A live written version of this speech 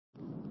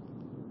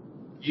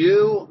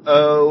You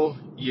owe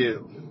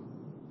you.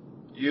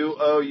 You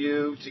owe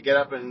you to get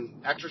up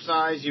and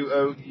exercise. You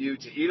owe you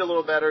to eat a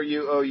little better.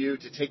 You owe you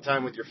to take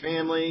time with your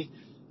family.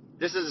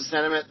 This is a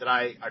sentiment that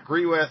I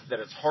agree with, that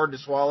it's hard to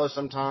swallow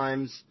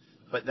sometimes,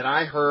 but that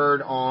I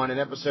heard on an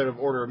episode of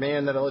Order of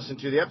Man that I listened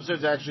to. The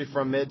episode's actually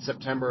from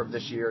mid-September of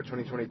this year,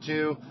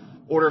 2022.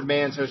 Order of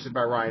Man's hosted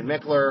by Ryan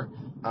Michler.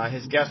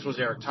 His guest was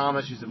Eric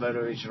Thomas, who's a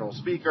motivational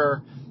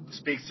speaker,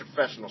 speaks to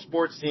professional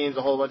sports teams,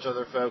 a whole bunch of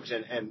other folks,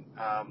 and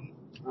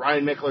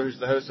Ryan Michler, who's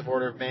the host of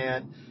Order of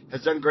Man,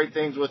 has done great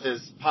things with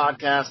his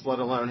podcast, let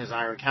alone his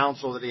Iron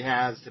Council that he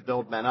has to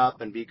build men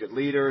up and be good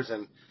leaders,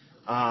 and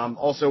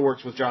also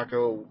works with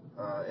Jocko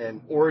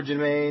in Origin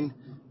Maine.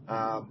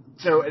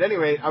 So at any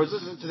rate, I was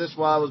listening to this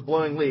while I was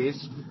blowing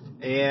leaves,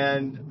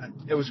 and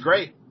it was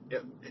great.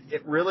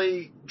 It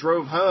really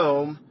drove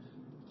home.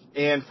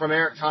 And from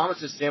Eric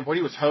Thomas's standpoint,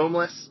 he was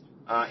homeless.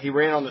 He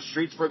ran on the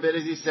streets for a bit,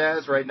 as he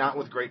says, right? Not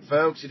with great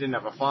folks. He didn't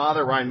have a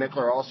father. Ryan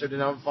Michler also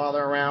didn't have a father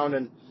around.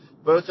 And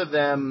both of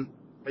them,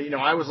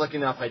 I was lucky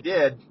enough I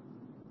did,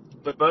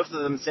 but both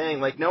of them saying,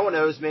 like, no one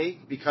knows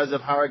me because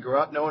of how I grew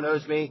up. No one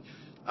knows me,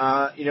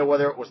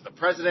 whether it was the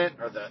president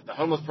or the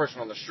homeless person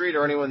on the street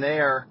or anyone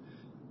there.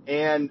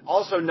 And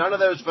also, none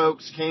of those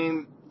folks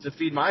came to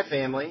feed my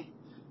family,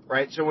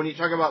 right? So when you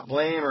talk about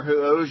blame or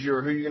who owes you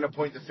or who you're going to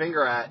point the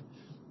finger at,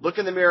 look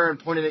in the mirror and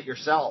point it at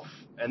yourself.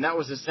 And that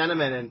was the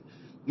sentiment. And,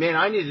 man,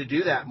 I need to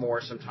do that more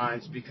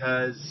sometimes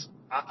because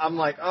I'm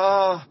like,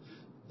 oh,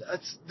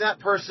 that's that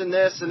person,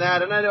 this and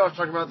that. And I know I'm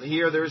talking about the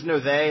here, there's no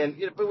they,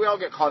 but we all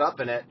get caught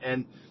up in it.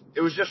 And it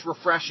was just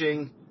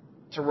refreshing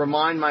to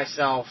remind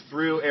myself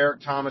through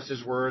Eric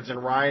Thomas's words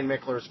and Ryan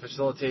Michler's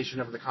facilitation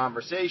of the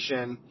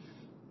conversation,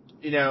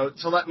 to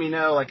let me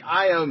know, like,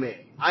 I owe me.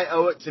 I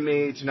owe it to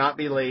me to not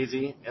be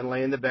lazy and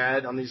lay in the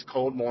bed on these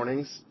cold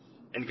mornings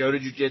and go to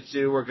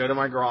jiu-jitsu or go to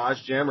my garage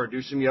gym or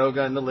do some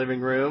yoga in the living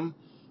room,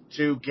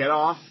 to get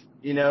off,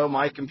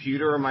 my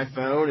computer or my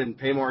phone and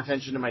pay more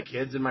attention to my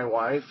kids and my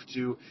wife,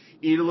 to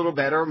eat a little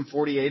better. I'm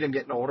 48. I'm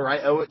getting older. I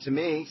owe it to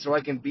me so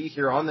I can be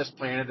here on this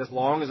planet as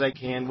long as I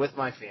can with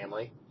my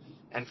family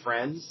and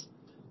friends.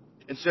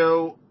 And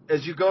so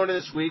as you go into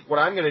this week, what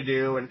I'm going to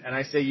do, and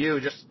I say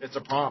it's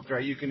a prompt,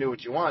 right? You can do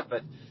what you want,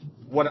 but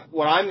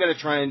what I'm going to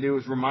try and do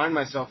is remind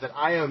myself that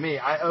I owe me.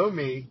 I owe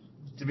me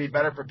to be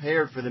better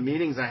prepared for the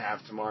meetings I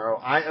have tomorrow.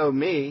 I owe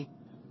me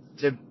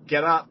to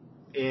get up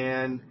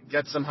and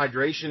get some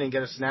hydration and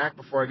get a snack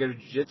before I go to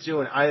jiu-jitsu.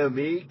 And I owe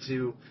me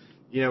to,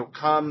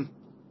 come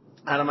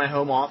out of my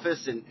home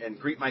office and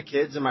greet my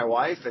kids and my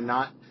wife and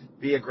not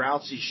be a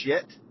grouchy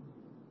shit.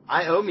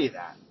 I owe me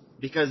that,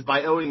 because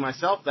by owing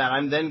myself that,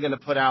 I'm then going to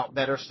put out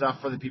better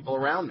stuff for the people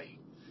around me.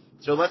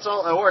 So let's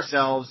all owe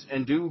ourselves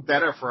and do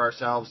better for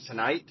ourselves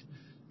tonight.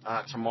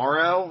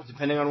 Tomorrow,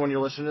 depending on when you're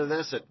listening to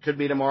this, it could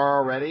be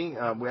tomorrow already.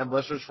 We have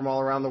listeners from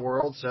all around the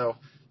world. So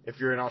if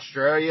you're in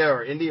Australia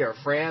or India or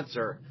France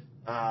or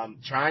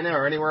China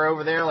or anywhere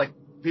over there, like,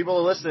 people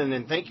are listening,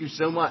 and thank you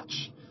so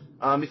much.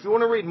 If you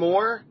want to read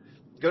more,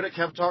 go to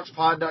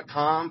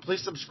KevTalksPod.com.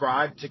 Please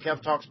subscribe to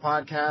Kev Talks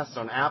Podcast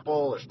on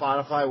Apple or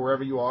Spotify,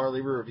 wherever you are.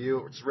 Leave a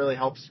review. It really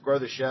helps grow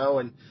the show.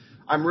 And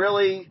I'm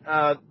really,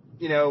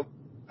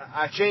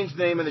 I changed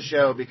the name of the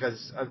show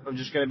because I'm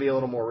just going to be a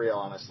little more real,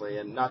 honestly.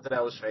 And not that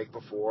I was fake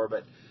before,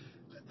 but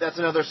that's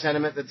another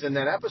sentiment that's in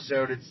that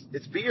episode.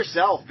 It's be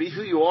yourself. Be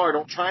who you are.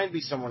 Don't try and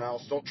be someone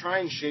else. Don't try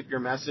and shape your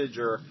message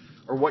or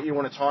what you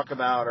want to talk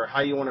about or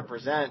how you want to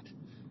present.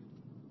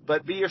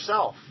 But be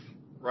yourself,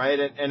 right?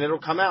 And it'll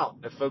come out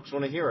if folks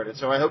want to hear it. And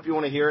so I hope you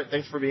want to hear it.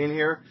 Thanks for being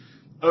here.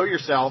 Owe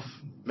yourself.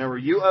 Remember,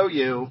 you owe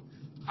you.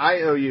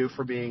 I owe you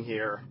for being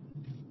here.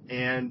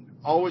 And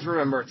always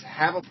remember to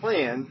have a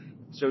plan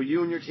so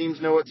you and your teams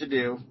know what to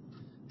do,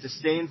 to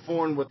stay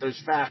informed with those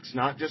facts,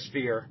 not just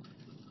fear,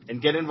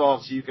 and get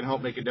involved so you can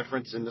help make a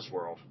difference in this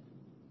world.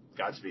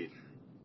 Godspeed.